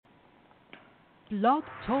Blog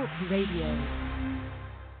Talk Radio.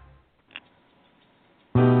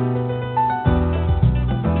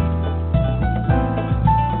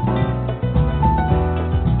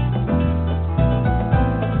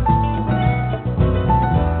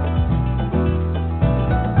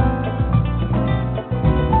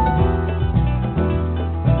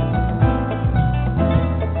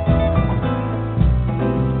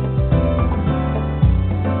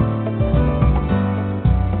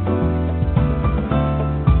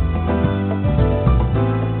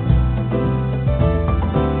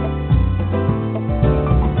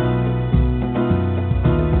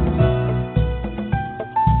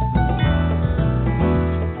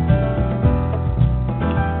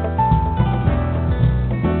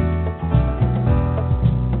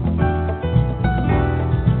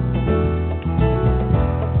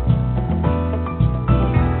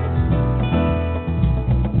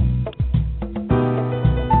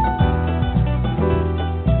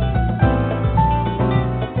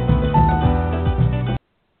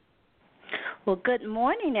 Well, good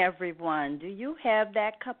morning, everyone. Do you have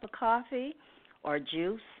that cup of coffee or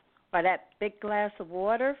juice or that big glass of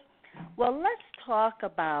water? Well, let's talk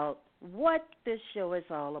about what this show is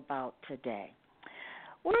all about today.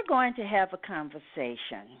 We're going to have a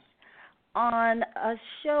conversation on a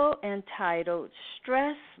show entitled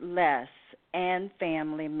Stress Less and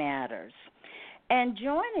Family Matters. And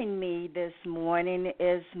joining me this morning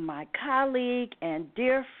is my colleague and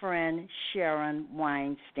dear friend, Sharon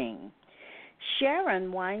Weinstein.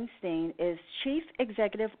 Sharon Weinstein is Chief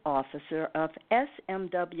Executive Officer of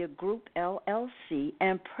SMW Group, LLC,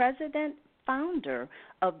 and President-Founder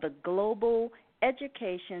of the Global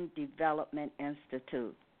Education Development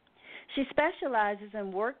Institute. She specializes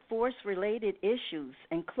in workforce-related issues,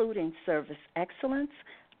 including service excellence,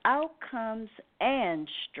 outcomes, and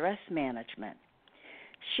stress management.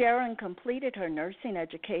 Sharon completed her nursing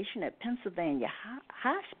education at Pennsylvania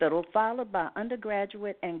Hospital, followed by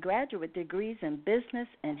undergraduate and graduate degrees in business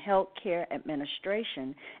and healthcare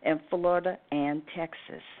administration in Florida and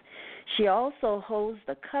Texas. She also holds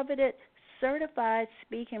the coveted Certified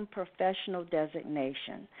Speaking Professional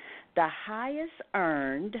designation, the highest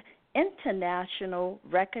earned international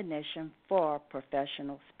recognition for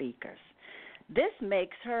professional speakers. This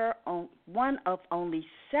makes her one of only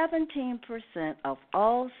 17% of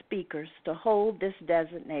all speakers to hold this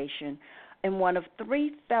designation and one of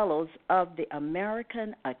 3 fellows of the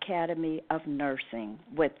American Academy of Nursing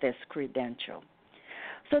with this credential.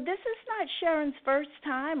 So this is not Sharon's first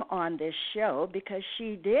time on this show because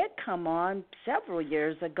she did come on several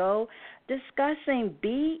years ago discussing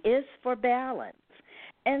B is for balance.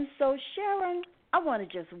 And so, Sharon, I want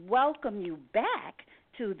to just welcome you back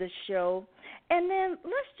to the show, and then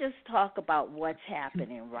let's just talk about what's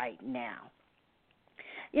happening right now.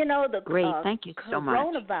 You know, the Great, thank you so much.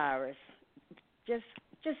 Coronavirus, it's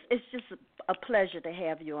just a pleasure to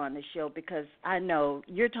have you on the show because I know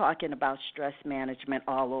you're talking about stress management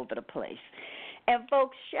all over the place. And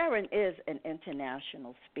folks, Sharon is an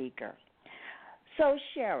international speaker. So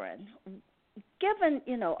Sharon, given,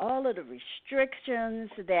 all of the restrictions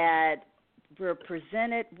that we're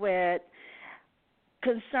presented with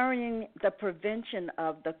concerning the prevention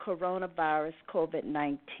of the coronavirus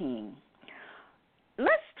COVID-19,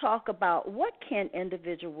 let's talk about what can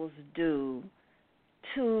individuals do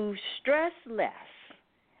to stress less.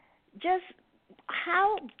 Just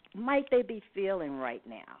how might they be feeling right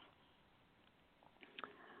now?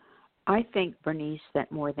 I think, Bernice,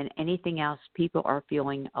 that more than anything else, people are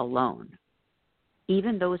feeling alone.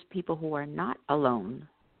 Even those people who are not alone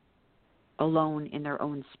in their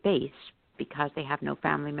own space, because they have no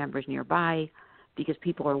family members nearby, because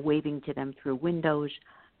people are waving to them through windows,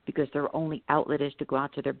 because their only outlet is to go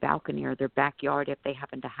out to their balcony or their backyard if they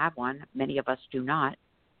happen to have one. Many of us do not.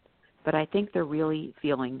 But I think they're really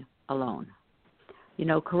feeling alone.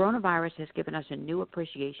 Coronavirus has given us a new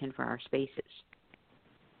appreciation for our spaces.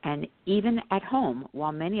 And even at home,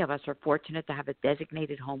 while many of us are fortunate to have a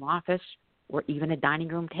designated home office or even a dining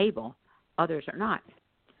room table, others are not.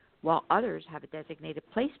 While others have a designated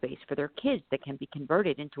play space for their kids that can be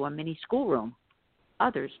converted into a mini schoolroom,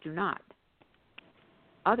 others do not.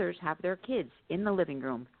 Others have their kids in the living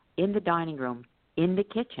room, in the dining room, in the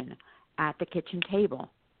kitchen, at the kitchen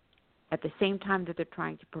table. At the same time that they're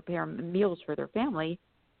trying to prepare meals for their family,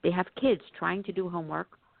 they have kids trying to do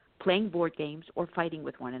homework, playing board games, or fighting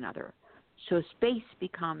with one another. So space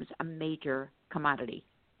becomes a major commodity,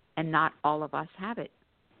 and not all of us have it.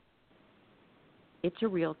 It's a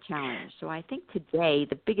real challenge. So I think today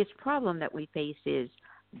the biggest problem that we face is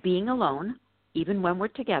being alone, even when we're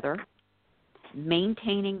together,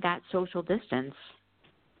 maintaining that social distance,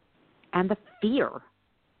 and the fear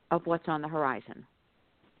of what's on the horizon?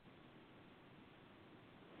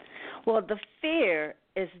 Well, the fear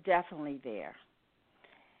is definitely there.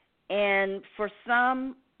 And for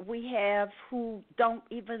some, we have who don't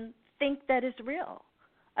even think that is real.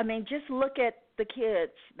 I mean, just look at the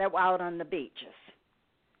kids that were out on the beaches.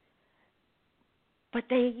 But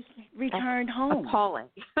they returned home. Appalling.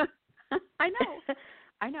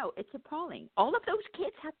 I know. It's appalling. All of those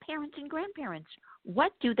kids have parents and grandparents.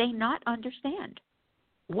 What do they not understand?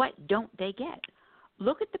 What don't they get?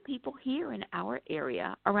 Look at the people here in our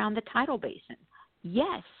area around the tidal basin.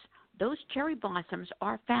 Yes, those cherry blossoms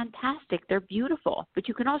are fantastic. They're beautiful. But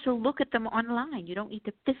you can also look at them online. You don't need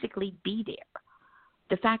to physically be there.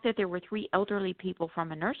 The fact that there were 3 elderly people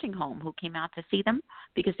from a nursing home who came out to see them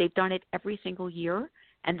because they've done it every single year,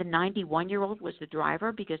 and the 91-year-old was the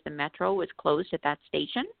driver because the metro was closed at that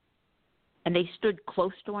station, and they stood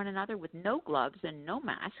close to one another with no gloves and no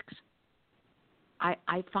masks.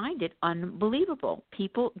 I find it unbelievable.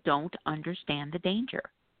 People don't understand the danger.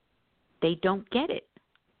 They don't get it.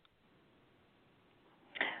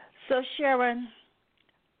 So, Sharon,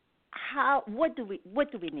 what do we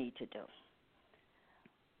need to do?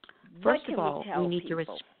 First of all,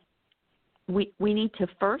 we need to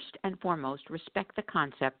first and foremost respect the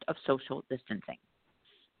concept of social distancing.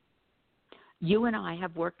 You and I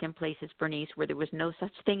have worked in places, Bernice, where there was no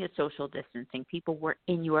such thing as social distancing. People were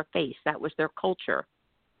in your face. That was their culture.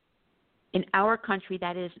 In our country,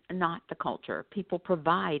 that is not the culture. People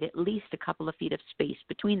provide at least a couple of feet of space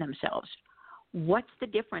between themselves. What's the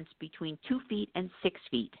difference between 2 feet and 6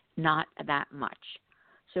 feet? Not that much.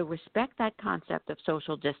 So respect that concept of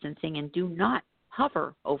social distancing and do not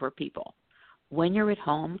hover over people. When you're at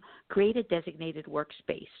home, create a designated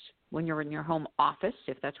workspace. When you're in your home office,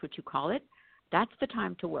 if that's what you call it, that's the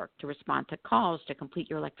time to work, to respond to calls, to complete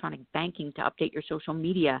your electronic banking, to update your social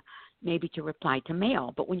media, maybe to reply to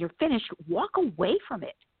mail. But when you're finished, walk away from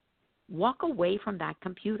it. Walk away from that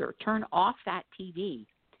computer. Turn off that TV.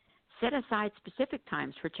 Set aside specific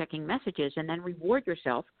times for checking messages and then reward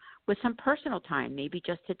yourself with some personal time, maybe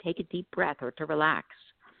just to take a deep breath or to relax.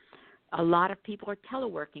 A lot of people are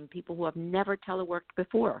teleworking, people who have never teleworked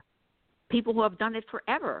before, people who have done it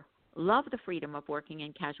forever, love the freedom of working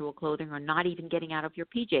in casual clothing or not even getting out of your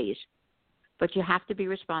PJs. But you have to be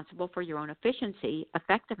responsible for your own efficiency,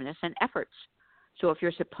 effectiveness, and efforts. So if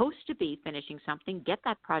you're supposed to be finishing something, get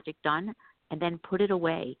that project done and then put it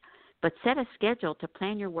away. But set a schedule to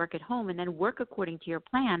plan your work at home and then work according to your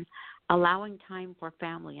plan, allowing time for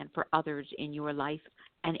family and for others in your life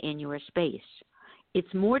and in your space.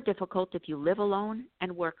 It's more difficult if you live alone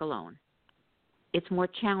and work alone. It's more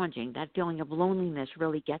challenging. That feeling of loneliness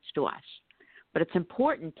really gets to us. But it's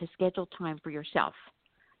important to schedule time for yourself.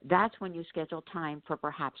 That's when you schedule time for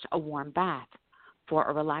perhaps a warm bath, for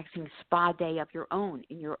a relaxing spa day of your own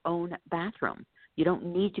in your own bathroom. You don't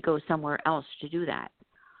need to go somewhere else to do that.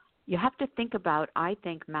 You have to think about, I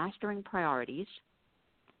think, mastering priorities,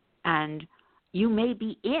 and you may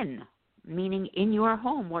be meaning in your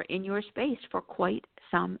home or in your space for quite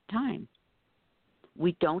some time.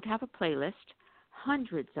 We don't have a playlist.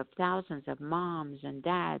 Hundreds of thousands of moms and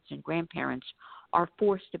dads and grandparents are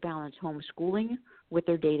forced to balance homeschooling with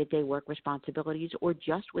their day-to-day work responsibilities or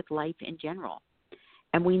just with life in general.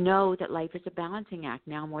 And we know that life is a balancing act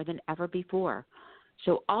now more than ever before.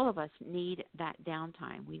 So all of us need that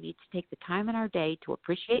downtime. We need to take the time in our day to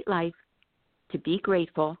appreciate life, to be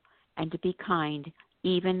grateful, and to be kind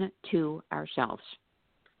even to ourselves.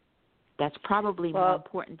 That's probably more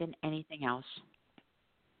important than anything else.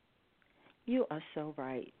 You are so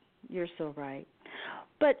right. You're so right.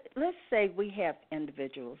 But let's say we have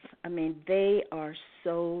individuals. I mean, they are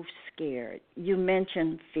so scared. You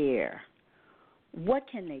mentioned fear. What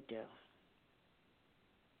can they do?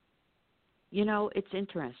 You know, it's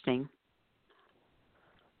interesting.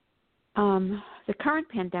 The current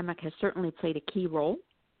pandemic has certainly played a key role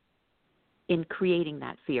in creating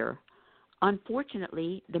that fear.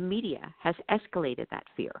 Unfortunately, the media has escalated that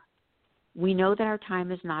fear. We know that our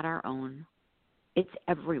time is not our own. It's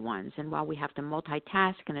everyone's. And while we have to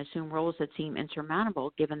multitask and assume roles that seem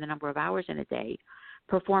insurmountable given the number of hours in a day,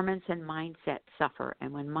 performance and mindset suffer.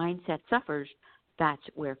 And when mindset suffers, that's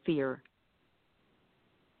where fear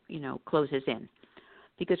closes in.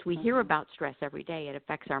 Because we hear about stress every day. It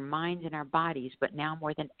affects our minds and our bodies, but now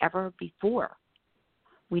more than ever before,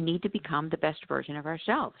 we need to become the best version of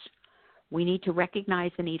ourselves. We need to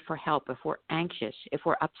recognize the need for help if we're anxious, if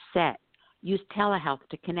we're upset. Use telehealth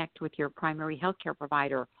to connect with your primary healthcare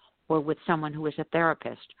provider or with someone who is a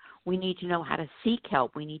therapist. We need to know how to seek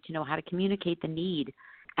help. We need to know how to communicate the need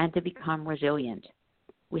and to become resilient.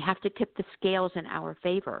 We have to tip the scales in our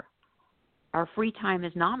favor. Our free time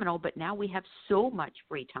is nominal, but now we have so much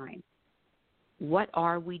free time. What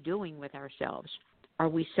are we doing with ourselves? Are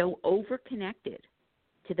we so overconnected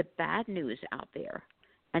to the bad news out there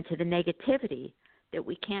and to the negativity that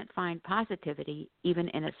we can't find positivity even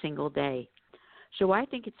in a single day? So I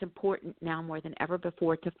think it's important now more than ever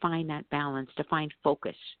before to find that balance, to find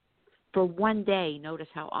focus. For one day, notice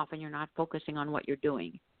how often you're not focusing on what you're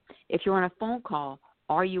doing. If you're on a phone call,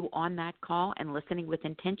 are you on that call and listening with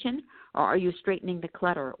intention, or are you straightening the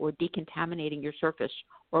clutter or decontaminating your surface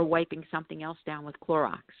or wiping something else down with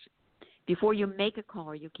Clorox? Before you make a call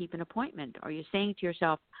or you keep an appointment, are you saying to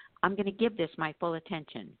yourself, I'm going to give this my full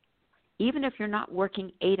attention? Even if you're not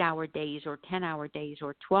working 8-hour days or 10-hour days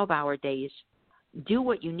or 12-hour days, do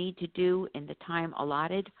what you need to do in the time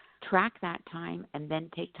allotted, track that time, and then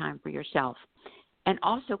take time for yourself. And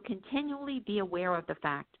also continually be aware of the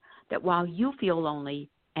fact that while you feel lonely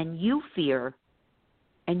and you fear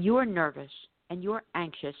and you're nervous and you're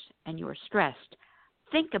anxious and you're stressed,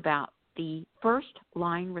 think about the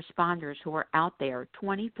first-line responders who are out there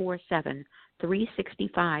 24/7,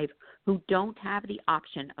 365, who don't have the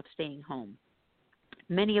option of staying home,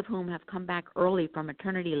 many of whom have come back early from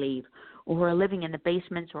maternity leave or who are living in the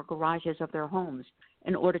basements or garages of their homes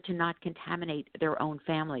in order to not contaminate their own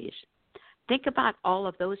families. Think about all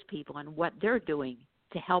of those people and what they're doing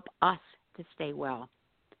to help us to stay well.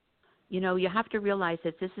 You know, you have to realize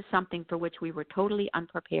that this is something for which we were totally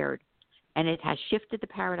unprepared, and it has shifted the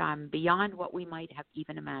paradigm beyond what we might have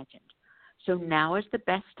even imagined. So now is the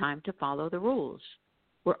best time to follow the rules.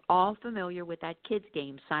 We're all familiar with that kids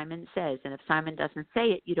game, Simon Says, and if Simon doesn't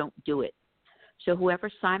say it, you don't do it. So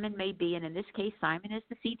whoever Simon may be, and in this case, Simon is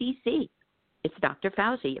the CDC. It's Dr.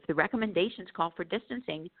 Fauci. If the recommendations call for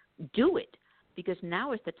distancing, do it, because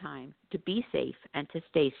now is the time to be safe and to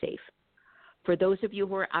stay safe. For those of you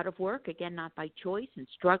who are out of work, again, not by choice, and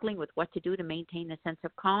struggling with what to do to maintain a sense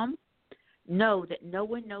of calm, know that no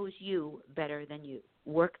one knows you better than you.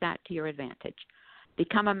 Work that to your advantage.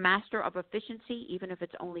 Become a master of efficiency, even if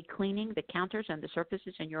it's only cleaning the counters and the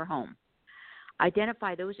surfaces in your home.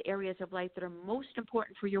 Identify those areas of life that are most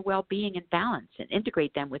important for your well-being and balance and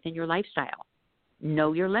integrate them within your lifestyle.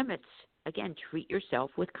 Know your limits. Again, treat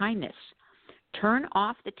yourself with kindness. Turn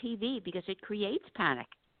off the TV because it creates panic,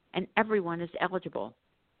 and everyone is eligible.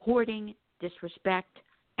 Hoarding, disrespect,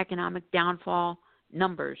 economic downfall,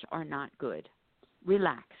 numbers are not good.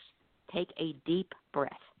 Relax. Take a deep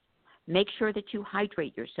breath. Make sure that you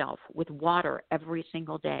hydrate yourself with water every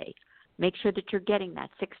single day. Make sure that you're getting that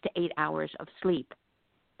 6 to 8 hours of sleep.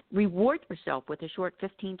 Reward yourself with a short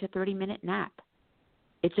 15 to 30-minute nap.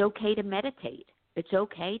 It's okay to meditate. It's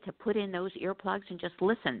okay to put in those earplugs and just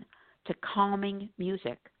listen to calming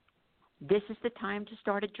music. This is the time to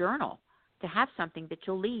start a journal, to have something that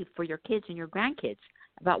you'll leave for your kids and your grandkids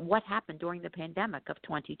about what happened during the pandemic of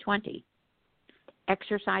 2020.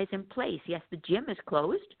 Exercise in place. Yes, the gym is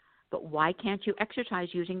closed, but why can't you exercise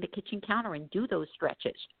using the kitchen counter and do those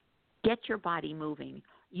stretches? Get your body moving.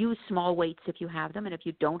 Use small weights if you have them, and if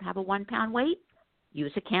you don't have a 1-pound weight,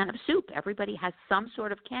 use a can of soup. Everybody has some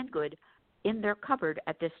sort of canned good in their cupboard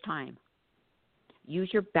at this time. Use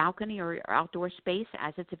your balcony or your outdoor space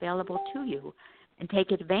as it's available to you and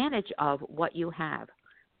take advantage of what you have.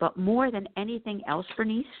 But more than anything else,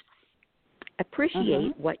 Bernice,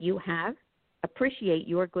 appreciate what you have, appreciate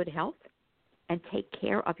your good health, and take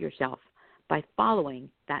care of yourself by following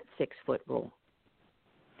that 6-foot rule.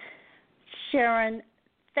 Sharon,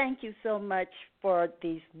 thank you so much for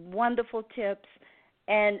these wonderful tips.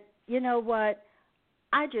 And you know what?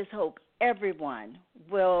 I just hope everyone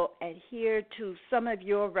will adhere to some of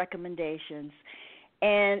your recommendations.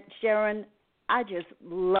 And Sharon, I just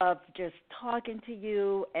love just talking to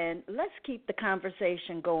you, and let's keep the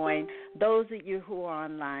conversation going, those of you who are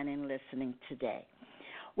online and listening today.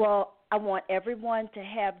 Well, I want everyone to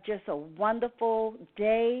have just a wonderful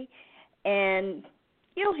day, and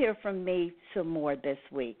you'll hear from me some more this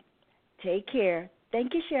week. Take care.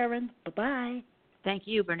 Thank you, Sharon. Bye-bye. Thank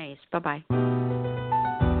you, Bernice. Bye-bye.